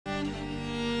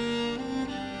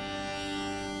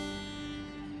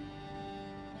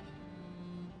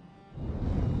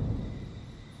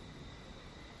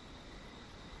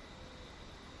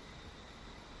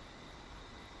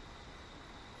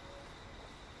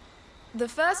The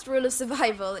first rule of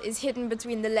survival is hidden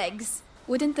between the legs.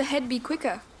 Wouldn't the head be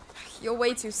quicker? You're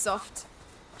way too soft.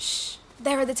 Shh,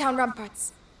 there are the town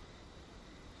ramparts.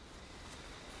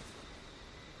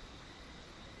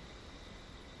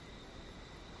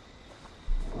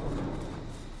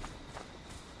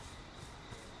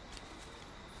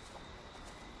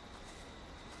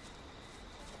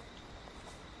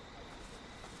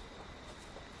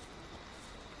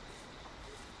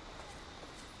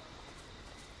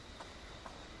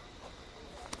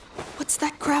 What's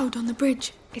that crowd on the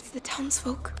bridge? It's the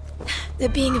townsfolk. They're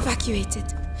being evacuated.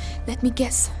 Let me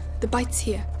guess. The bite's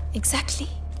here. Exactly.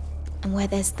 And where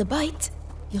there's the bite,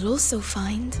 you'll also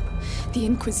find... the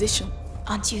Inquisition.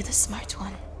 Aren't you the smart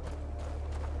one?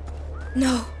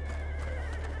 No.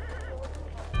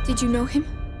 Did you know him?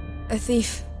 A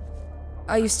thief.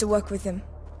 I used to work with him.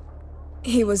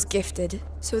 He was gifted.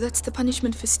 So that's the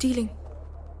punishment for stealing.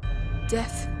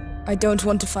 Death. I don't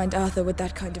want to find Arthur with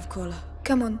that kind of collar.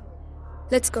 Come on.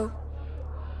 Let's go.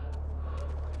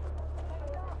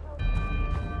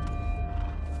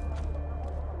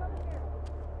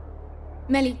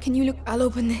 Melly, can you look? I'll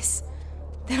open this.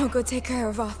 Then I'll go take care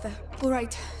of Arthur. All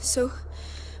right, so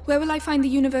where will I find the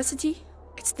university?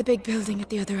 It's the big building at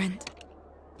the other end.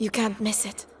 You can't miss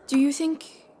it. Do you think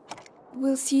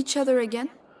we'll see each other again?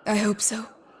 I hope so.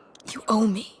 You owe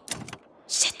me.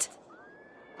 Shit.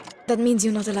 That means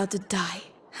you're not allowed to die.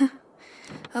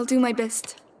 I'll do my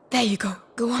best. There you go.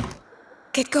 Go on.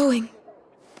 Get going.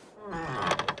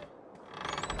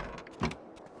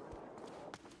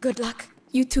 Good luck.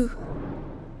 You too.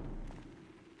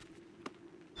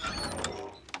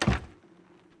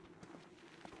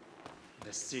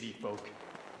 The city folk.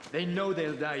 They know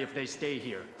they'll die if they stay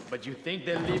here, but you think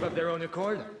they'll leave of their own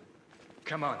accord?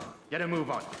 Come on, get a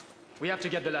move on. We have to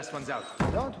get the last ones out.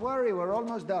 Don't worry, we're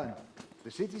almost done.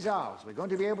 The city's ours. We're going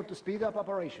to be able to speed up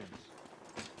operations.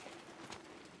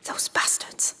 Those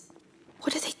bastards.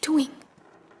 What are they doing?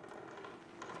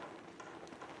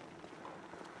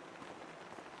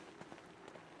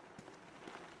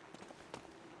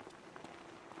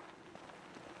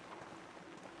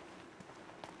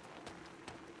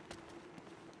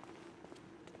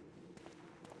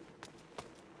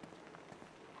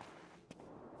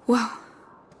 Wow.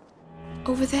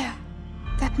 Over there.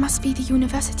 That must be the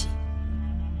university.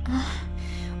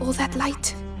 All that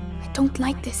light. I don't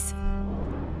like this.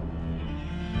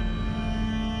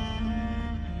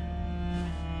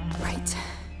 Right.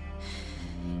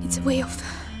 It's a way off.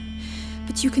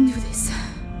 But you can do this.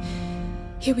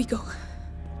 Here we go.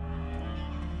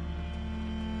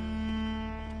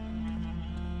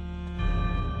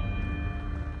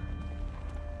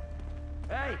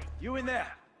 Hey, you in there!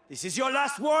 This is your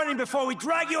last warning before we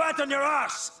drag you out on your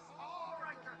arse!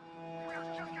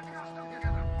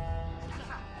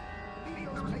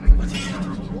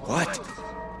 What?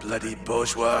 Bloody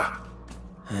bourgeois.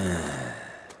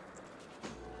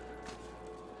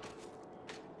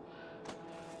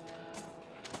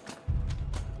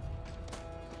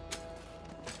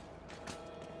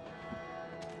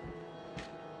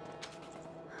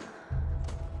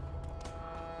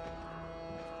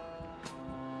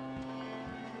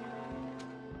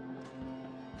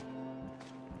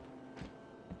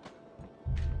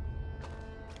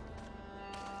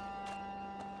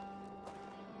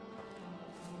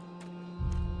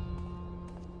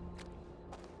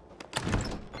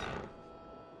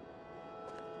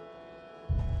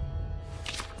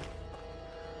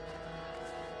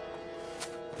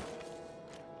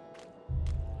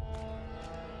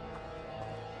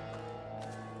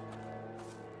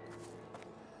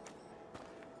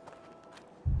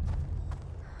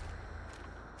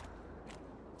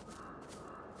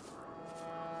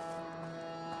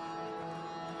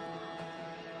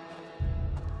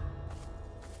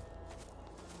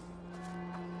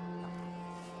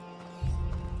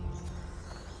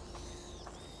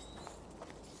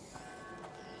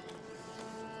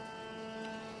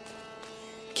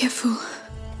 Careful.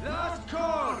 Last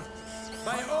call!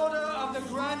 By order of the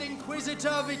Grand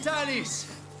Inquisitor Vitalis,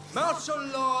 martial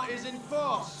law is in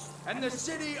force, and the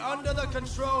city under the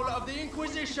control of the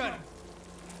Inquisition.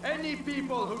 Any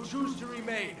people who choose to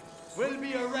remain will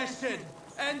be arrested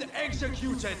and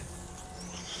executed.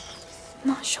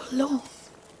 Martial law.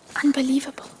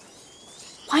 Unbelievable.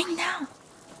 Why now?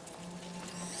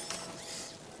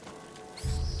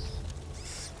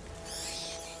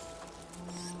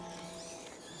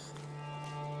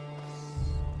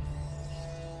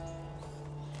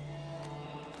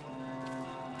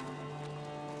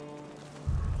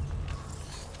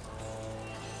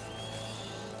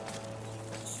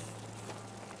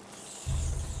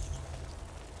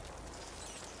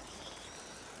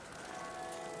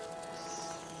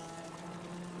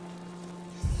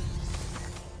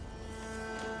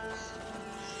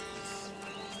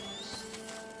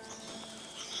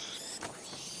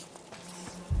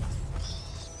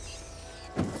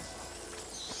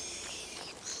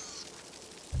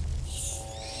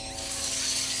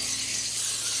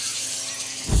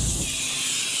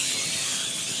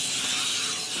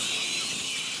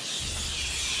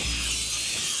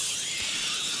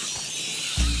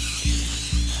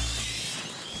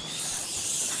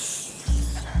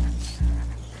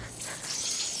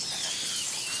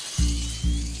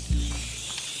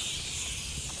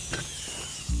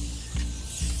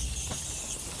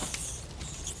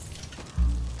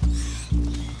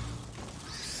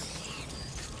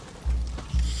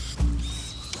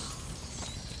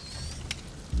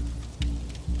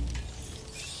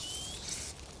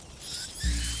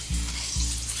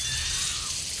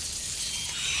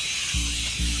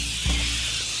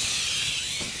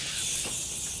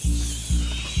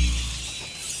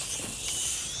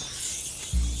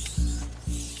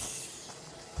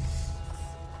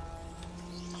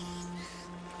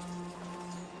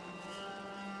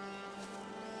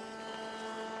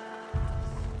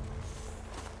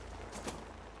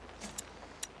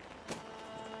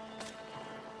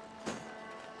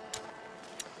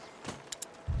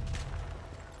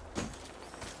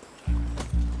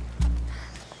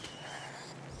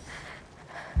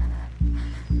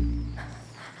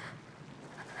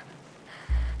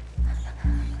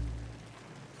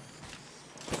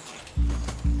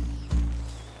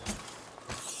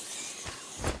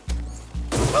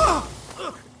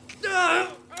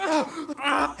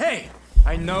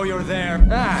 know you're there.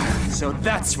 Ah, so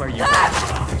that's where you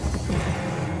are.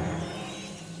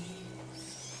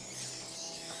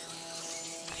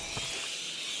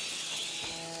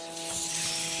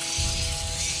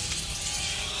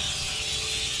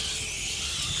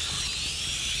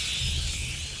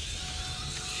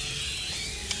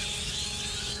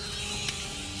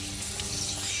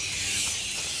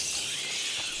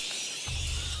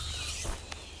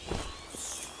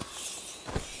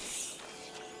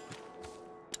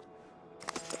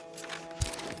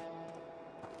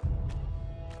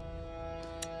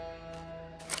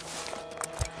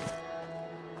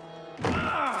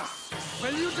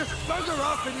 Will you just bugger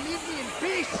off and leave me in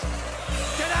peace?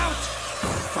 Get out!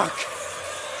 Fuck.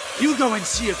 You go and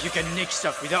see if you can nick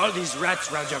stuff with all these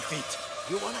rats round your feet.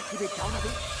 You wanna keep it down a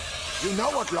bit? You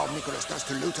know what Lord Nicholas does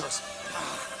to looters.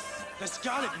 The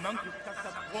Scarlet Monk who tucked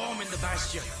up warm in the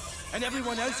bastion. And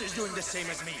everyone else is doing the same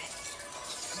as me.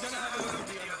 I'm gonna have a look at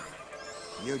the other.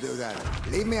 You do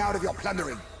that. Leave me out of your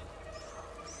plundering.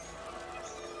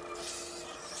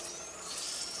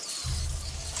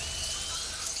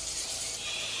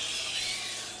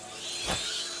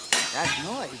 That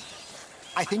noise.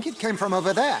 I think it came from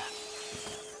over there.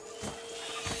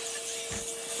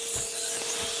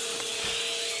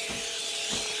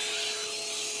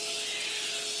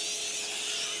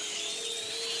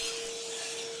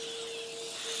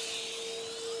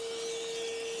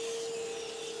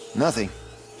 Nothing.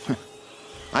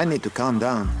 I need to calm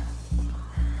down.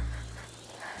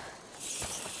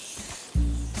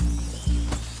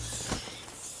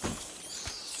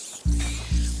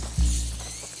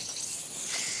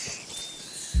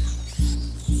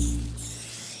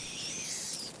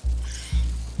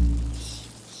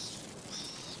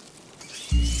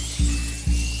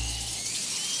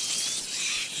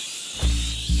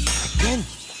 Again?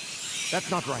 That's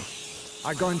not right.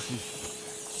 I'll go and see.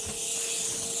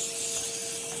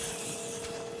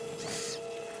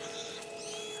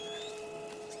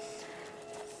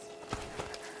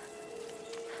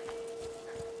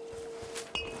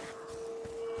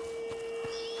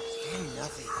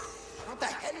 Nothing. What the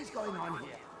hell is going on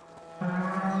here?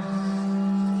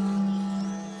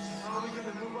 How are we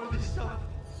gonna move all this stuff?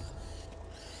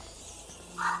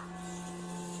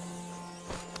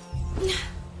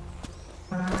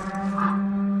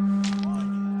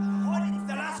 What is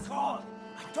the last call?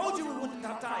 I told you we wouldn't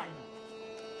have time.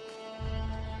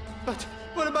 But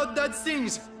what about that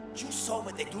things? You saw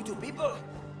what they do to people.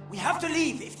 We have to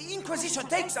leave if the Inquisition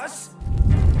takes us.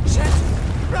 Shit!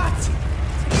 Rats!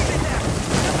 Leave it there!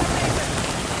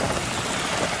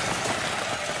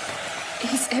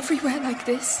 Is everywhere like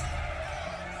this?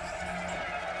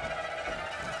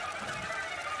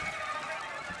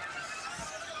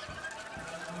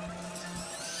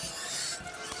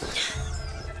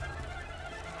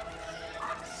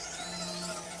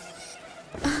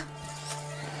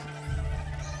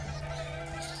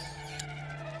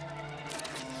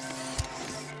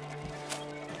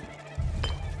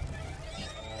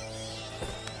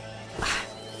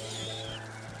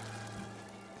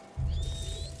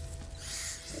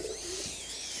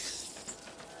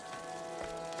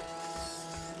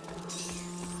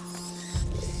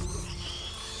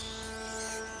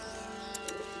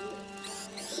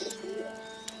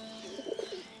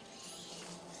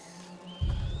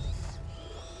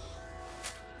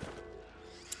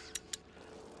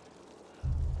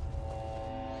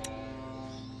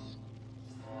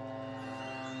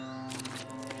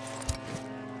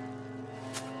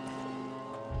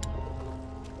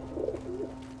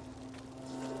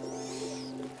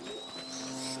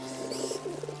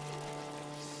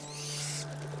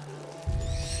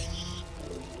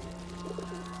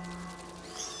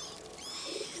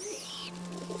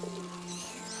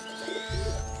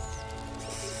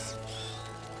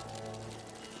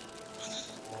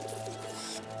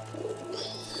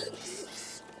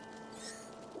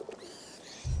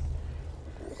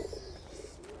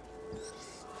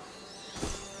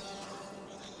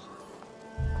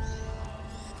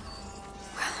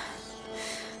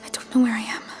 I don't know where I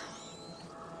am,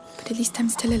 but at least I'm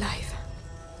still alive.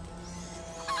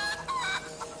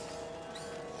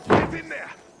 Get in there!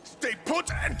 Stay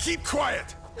put and keep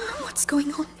quiet! What's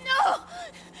going on? No!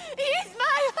 He's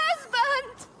my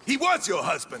husband! He was your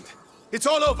husband! It's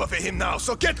all over for him now,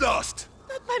 so get lost!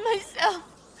 Not by myself.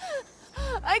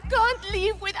 I can't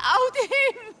leave without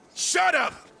him! Shut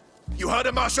up! You heard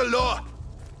of martial law?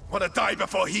 Wanna die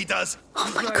before he does?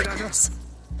 Oh my goodness.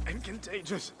 I'm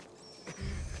contagious.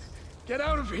 Get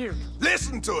out of here!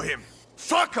 Listen to him!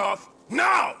 Fuck off,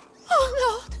 now!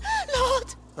 Oh,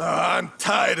 Lord! I'm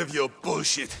tired of your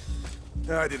bullshit.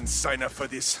 I didn't sign up for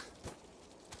this.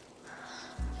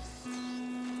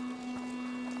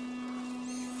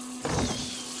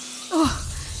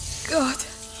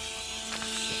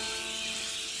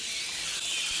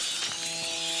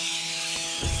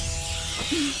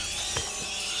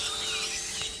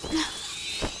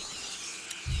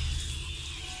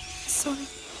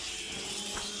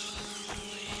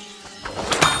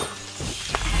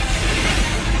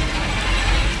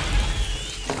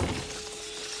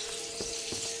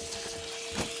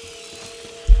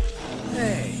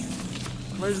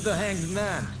 Where's the hanged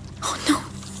man? Oh no!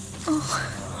 Oh,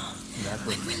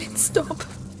 when will it stop?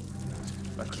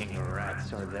 Fucking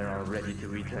rats are there already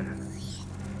to eat him.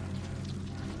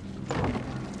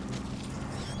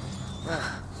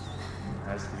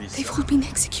 Has to be They've all stopped. been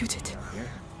executed.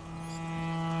 Here?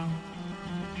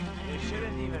 You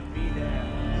shouldn't even be there.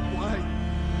 Why?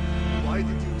 Why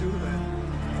did you do that?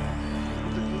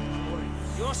 What a good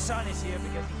boy. Your son is here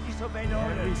because he disobeyed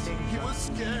orders. He was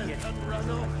scared. Not run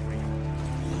off.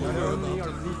 Not only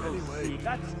are people sick,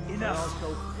 That's enough.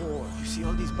 so poor. You see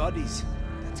all these bodies?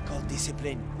 That's called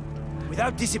discipline.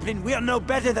 Without discipline, we are no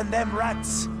better than them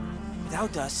rats.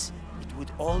 Without us, it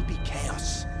would all be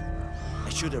chaos. I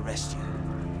should arrest you.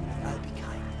 I'll be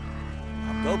kind.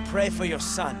 Now go pray for your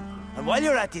son. And while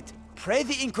you're at it, pray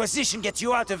the Inquisition gets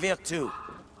you out of here too.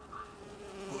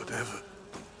 Whatever.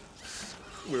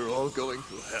 We're all going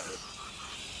to hell.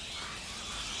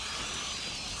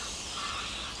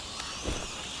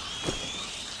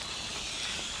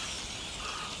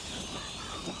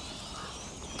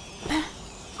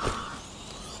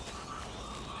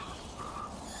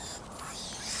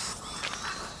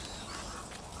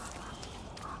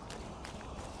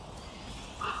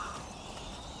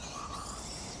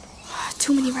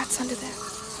 Too many rats under there.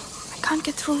 I can't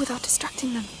get through without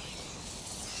distracting them.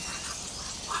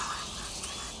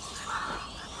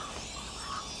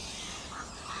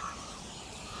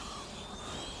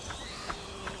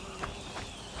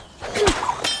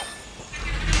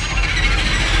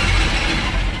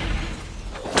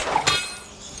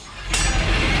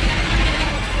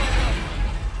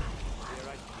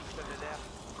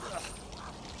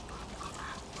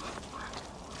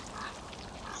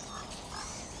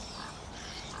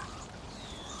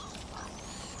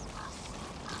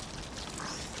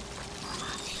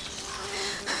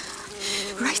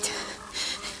 Right.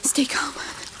 Stay calm.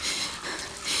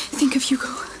 Think of Hugo.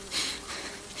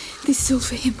 This is all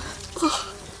for him.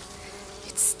 Oh,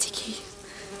 it's sticky.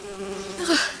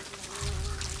 Ugh.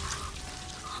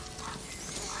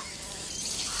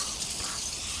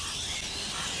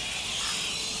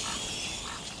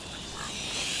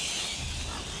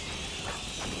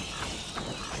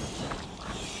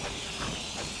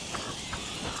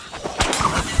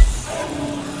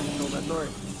 Know that door.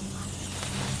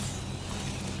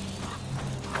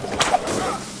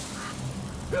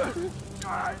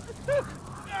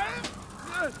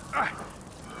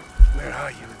 Where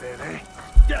are you then, eh?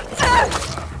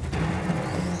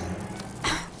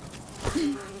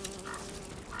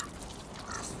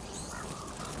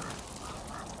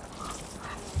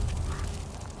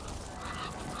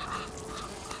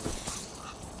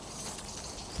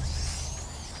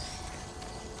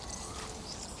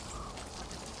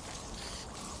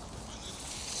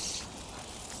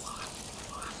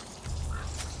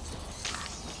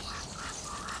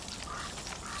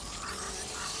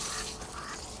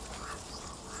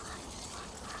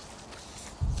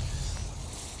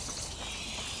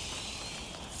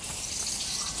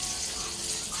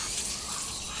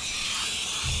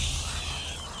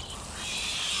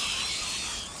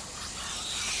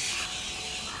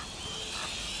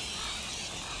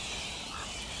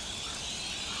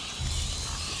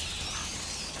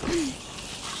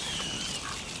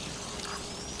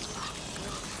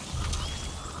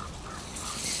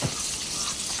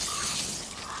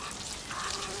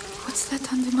 What's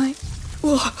that under my...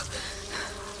 Whoa!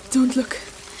 Don't look.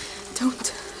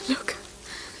 Don't look.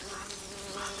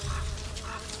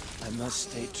 I must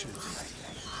stay true to my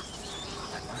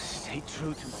faith. I must stay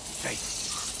true to my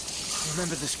faith.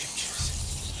 Remember the scriptures.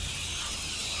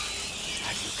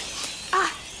 Have you killed?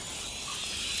 Ah!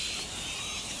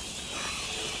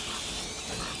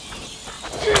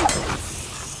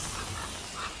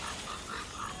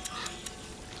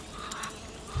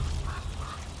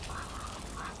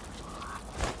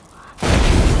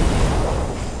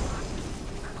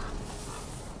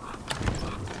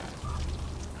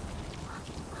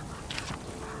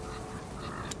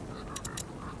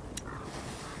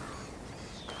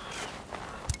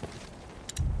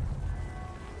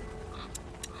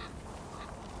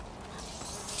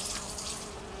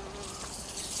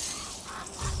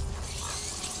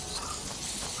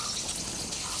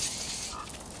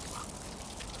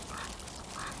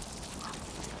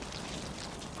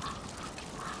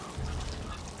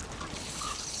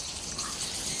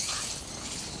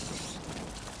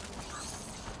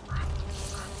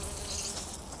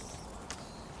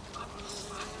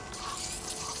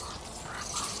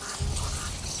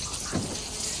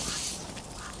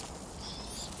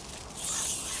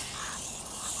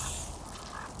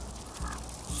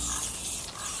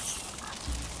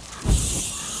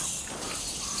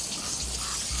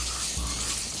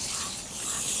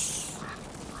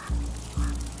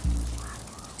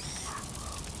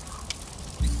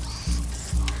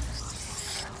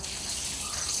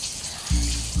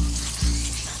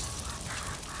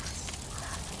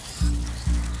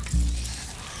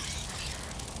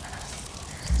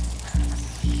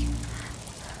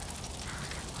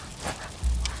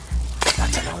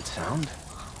 sound?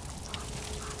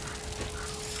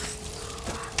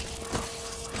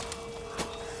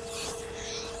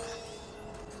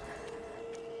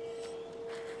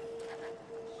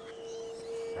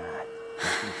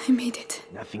 I made it.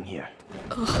 Nothing here.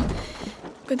 Oh,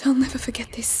 but I'll never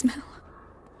forget this smell.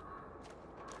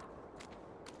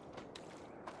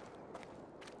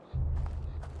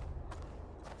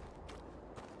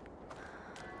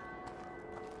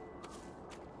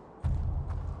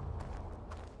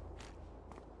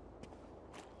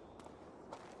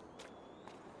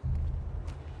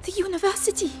 The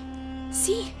university!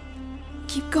 See?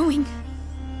 Keep going.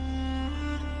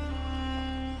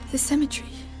 The cemetery.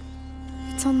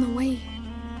 It's on the way.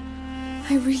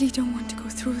 I really don't want to go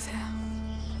through there.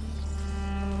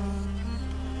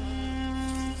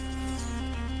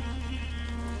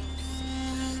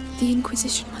 The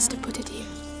Inquisition must have put it here.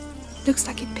 Looks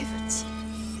like it pivots.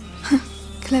 Huh,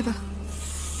 clever.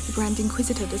 The Grand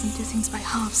Inquisitor doesn't do things by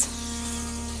halves.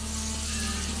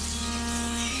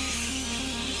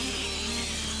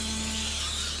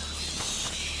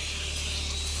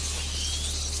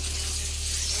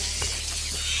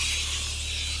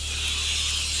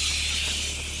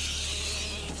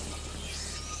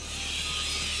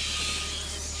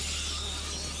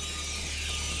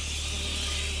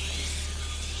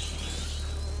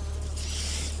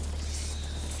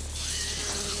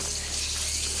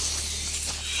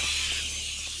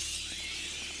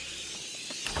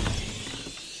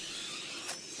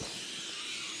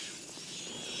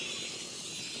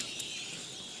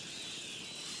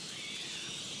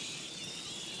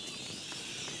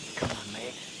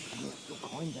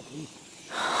 At least.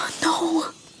 No!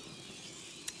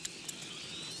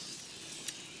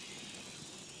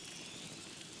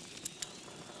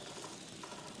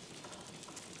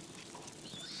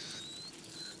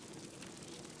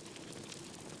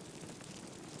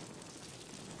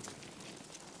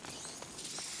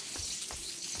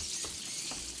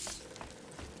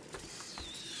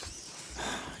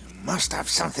 Must have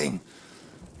something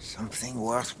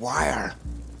worthwhile.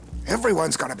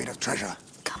 Everyone's got a bit of treasure.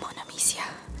 Come on, Amicia.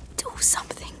 Do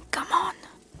something. Come on.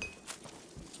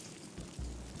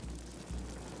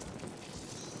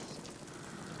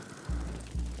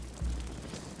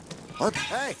 What?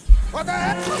 Hey! What the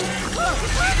heck?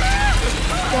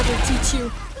 That will teach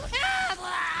you.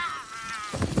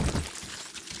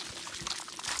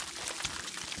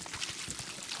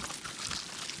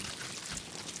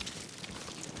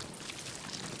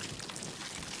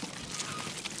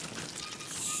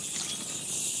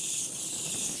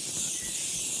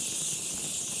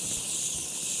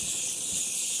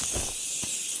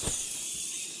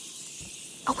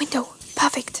 A window.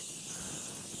 Perfect.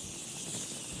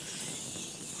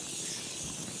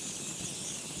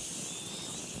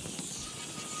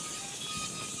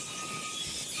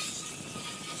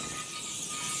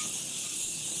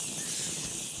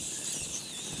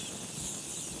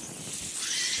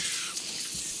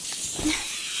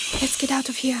 Let's get out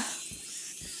of here.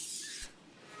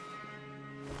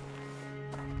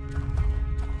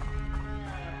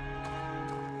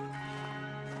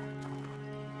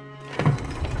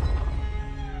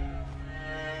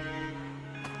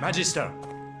 Magister,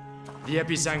 the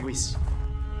Episanguis.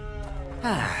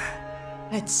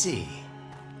 Let's see.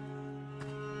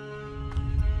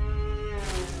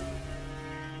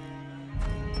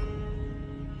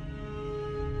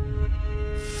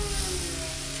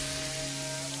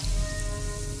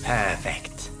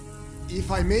 Perfect.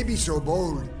 If I may be so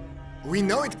bold, we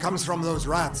know it comes from those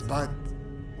rats, but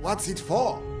what's it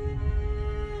for?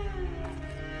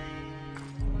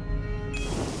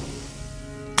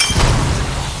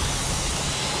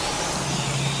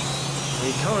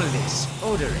 We call this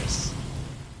odorous.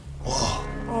 Whoa.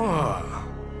 Oh.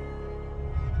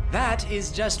 That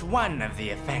is just one of the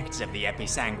effects of the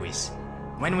Episanguis,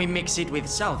 when we mix it with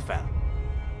sulfur.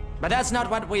 But that's not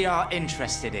what we are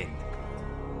interested in.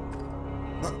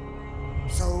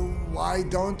 So why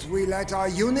don't we let our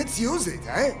units use it,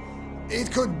 eh?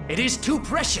 It could... It is too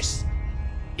precious!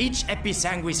 Each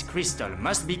Episanguis crystal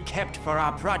must be kept for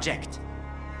our project.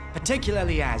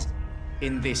 Particularly as,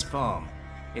 in this form,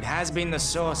 it has been the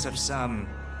source of some,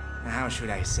 how should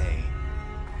I say,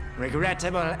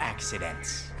 regrettable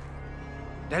accidents.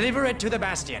 Deliver it to the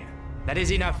Bastion. That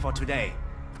is enough for today.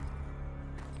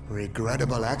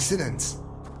 Regrettable accidents?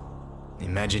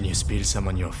 Imagine you spill some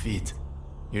on your feet.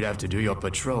 You'd have to do your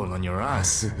patrol on your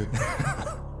ass.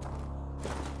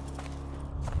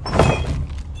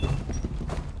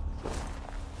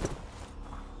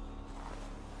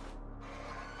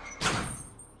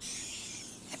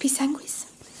 Episanguis?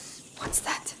 What's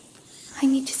that? I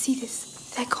need to see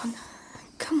this. They're gone.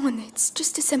 Come Come on, it's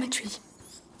just a cemetery.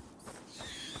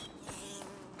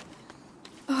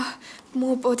 Ah,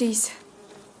 more bodies.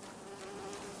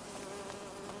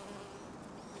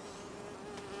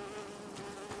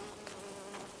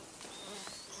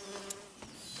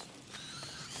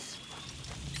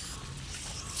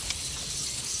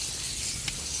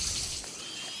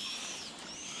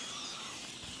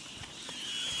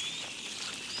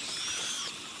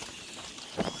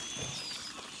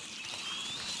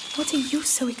 What are you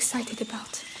so excited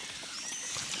about?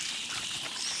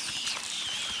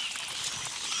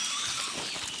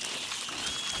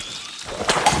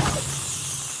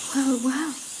 Wow,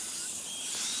 wow.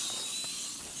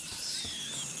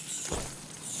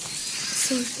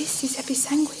 So this is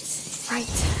Episanguis. Right.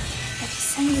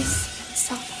 Episanguis and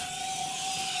sulfur.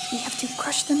 We have to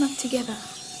crush them up together.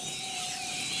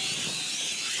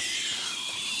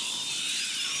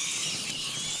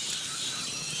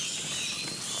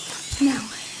 Now,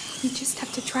 we just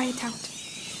have to try it out.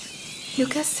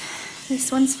 Lucas,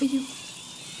 this one's for you.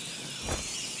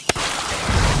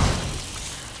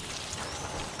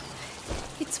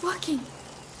 It's working.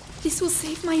 This will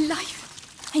save my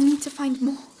life. I need to find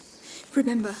more.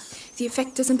 Remember, the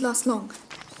effect doesn't last long.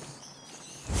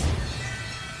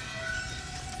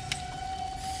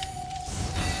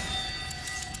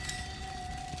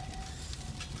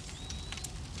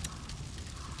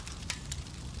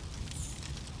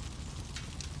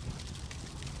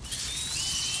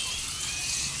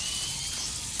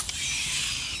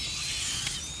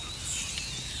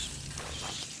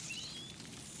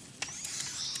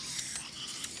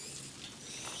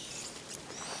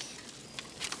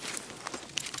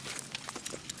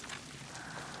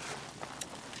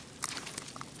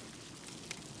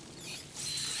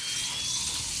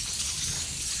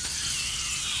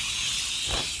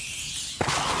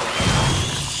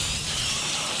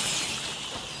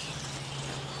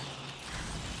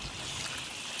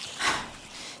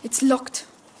 It's locked.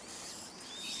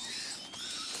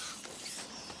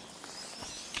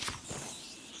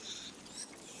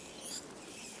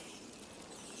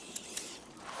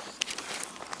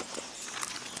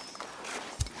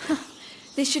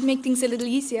 This should make things a little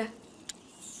easier.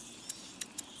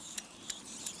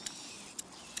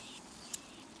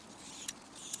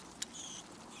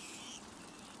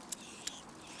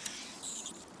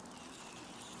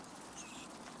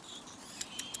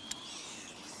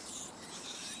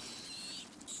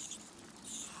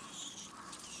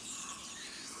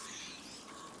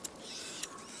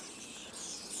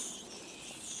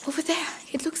 Over there,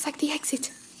 it looks like the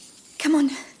exit. Come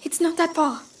on, it's not that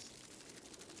far.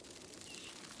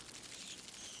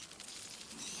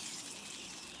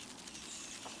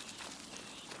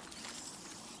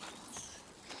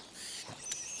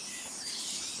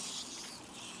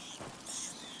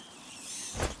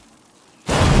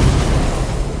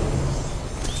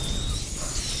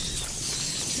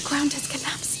 The ground has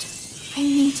collapsed. I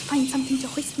need to find something to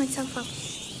hoist myself up.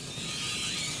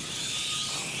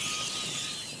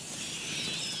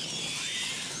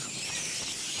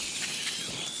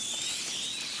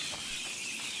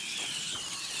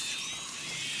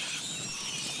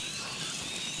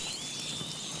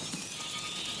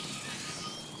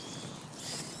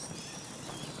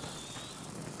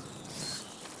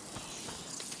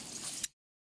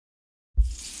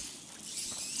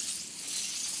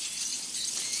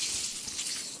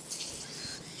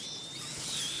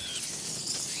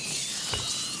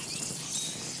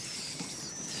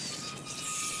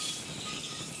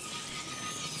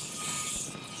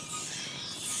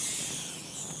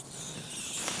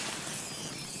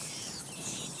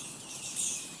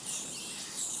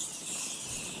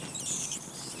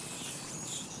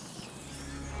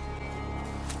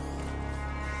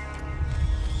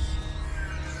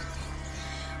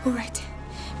 All right.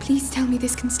 Please tell me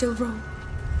this can still roll.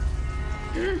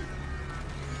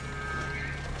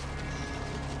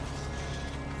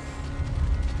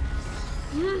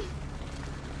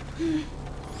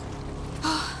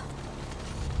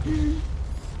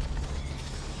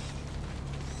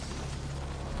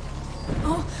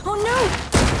 Oh no!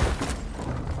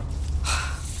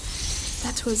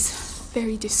 That was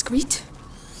very discreet.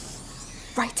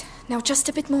 Right, now just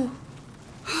a bit more.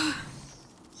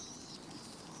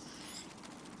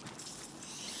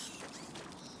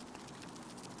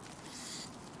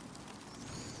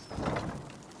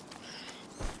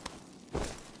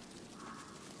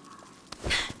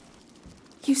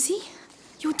 You see?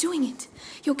 You're doing it.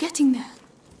 You're getting there.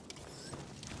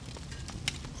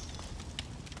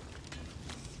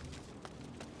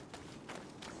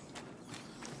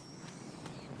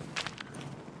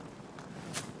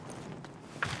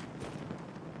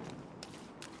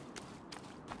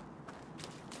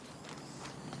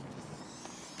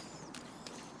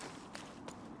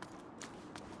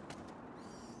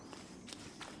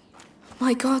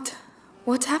 My God,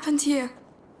 what happened here?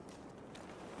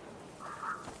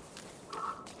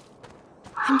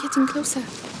 I'm getting closer.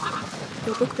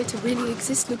 Your book better really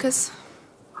exist, Lucas.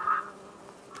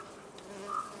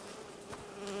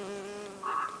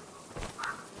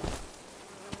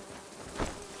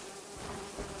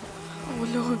 Oh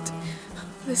Lord,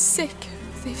 the sick.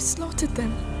 They've slaughtered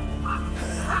them.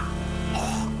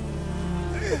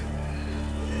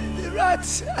 The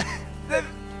rats!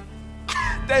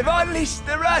 They've unleashed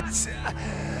the rats!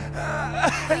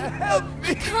 Help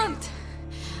me! I can't.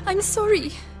 I'm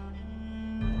sorry.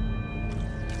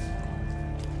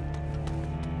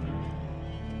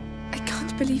 I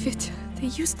can't believe it. They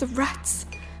used the rats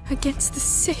against the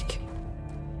sick.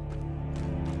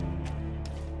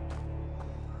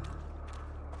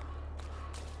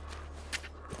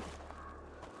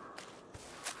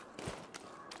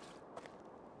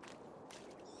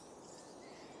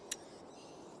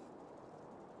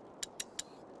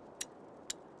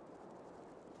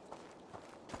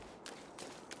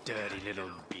 Dirty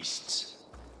little beasts.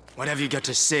 What have you got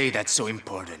to say that's so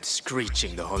important,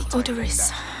 screeching the whole time?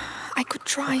 Odorous. I could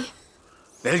try.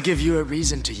 They'll give you a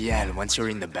reason to yell once you're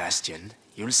in the bastion.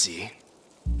 You'll see.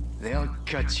 They'll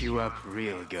cut you up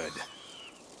real good.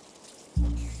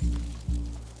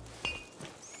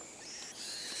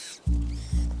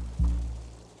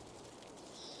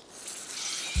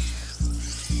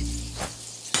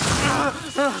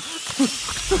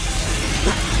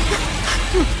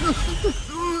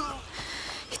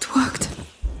 It worked.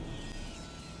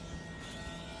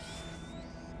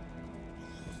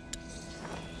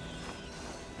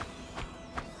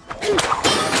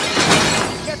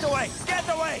 Get away! Get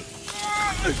away!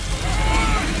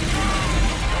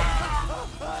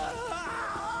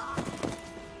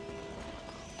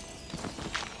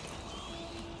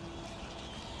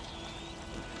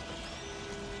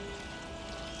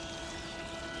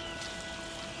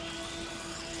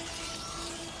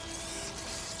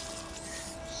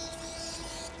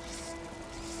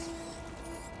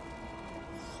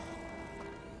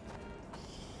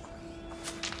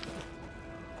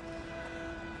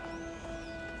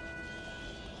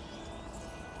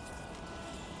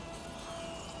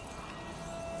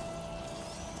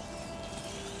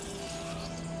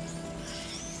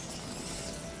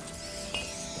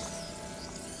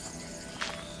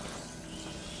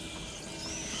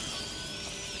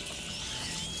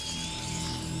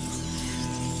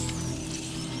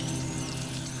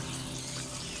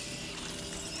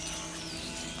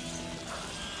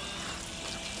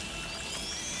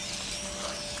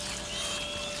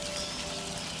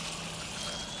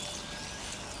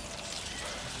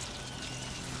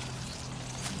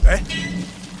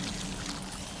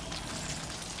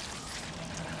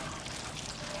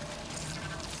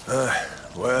 Eh?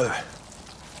 Well...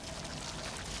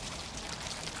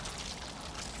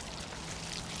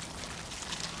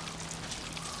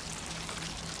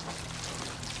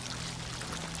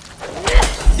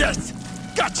 Yes!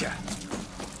 Gotcha!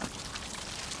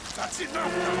 That's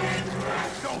enough!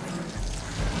 Go!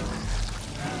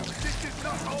 This is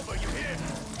not over, you hear?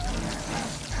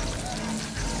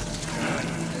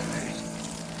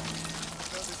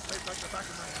 This place like the back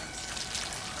of my hand.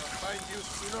 I'll find you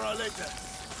sooner or later.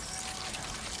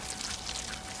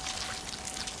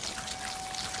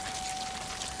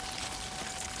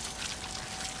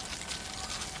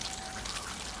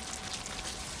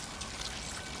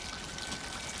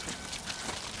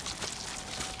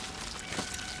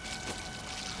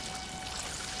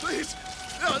 Please!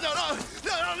 No,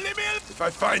 leave me alone! If I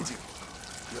find you,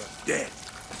 you're dead.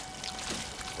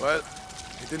 Well,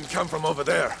 it didn't come from over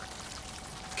there.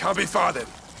 Can't be far then.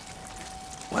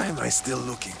 Why am I still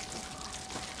looking?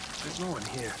 There's no one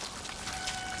here.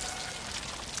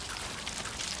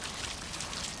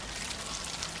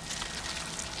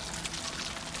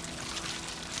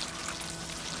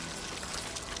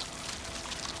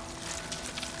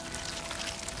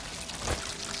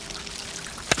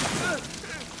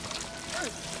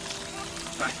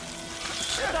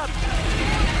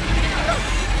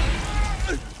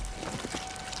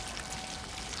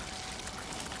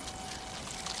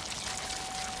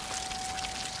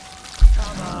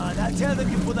 Tell them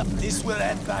you put up. This will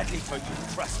end badly for you,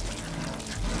 trust me.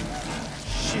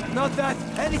 Shit, not that.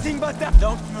 Anything but that.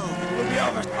 Don't move. It will be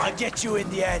over. I'll get you in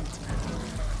the end.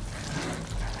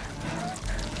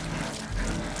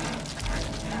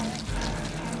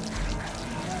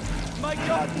 My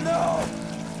God, no!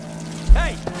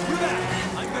 Hey, you there!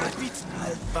 I'm gonna beat.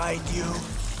 I'll find you.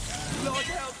 Lord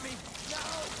help me. No!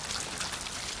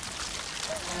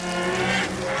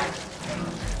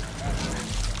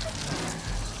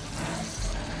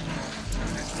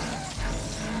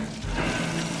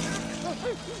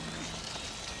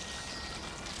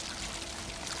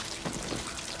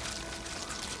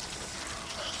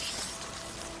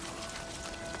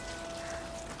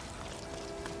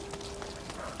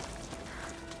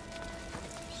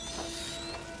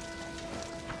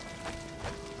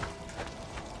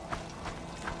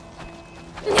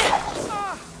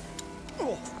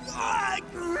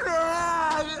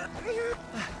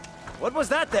 What was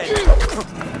that then?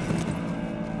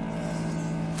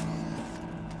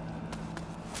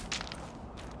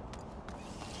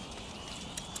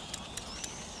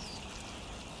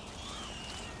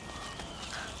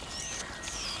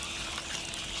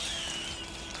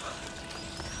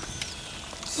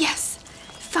 Yes,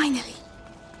 finally.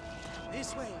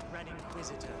 This way, Grand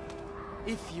Inquisitor.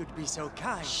 If you'd be so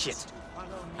kind. Shit.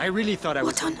 I really thought I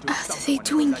was What on going to earth are stump they on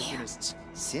doing the here? Antagonists.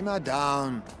 Simmer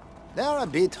down. They're a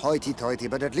bit hoity-toity,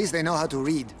 but at least they know how to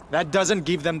read. That doesn't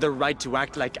give them the right to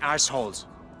act like assholes.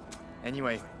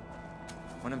 Anyway,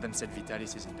 one of them said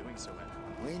Vitalis isn't doing so well.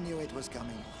 We knew it was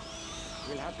coming.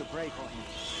 We'll have to pray for him.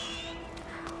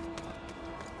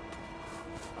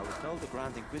 I was told the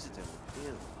Grand Inquisitor would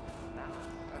kill. Now.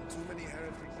 And too many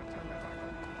heretics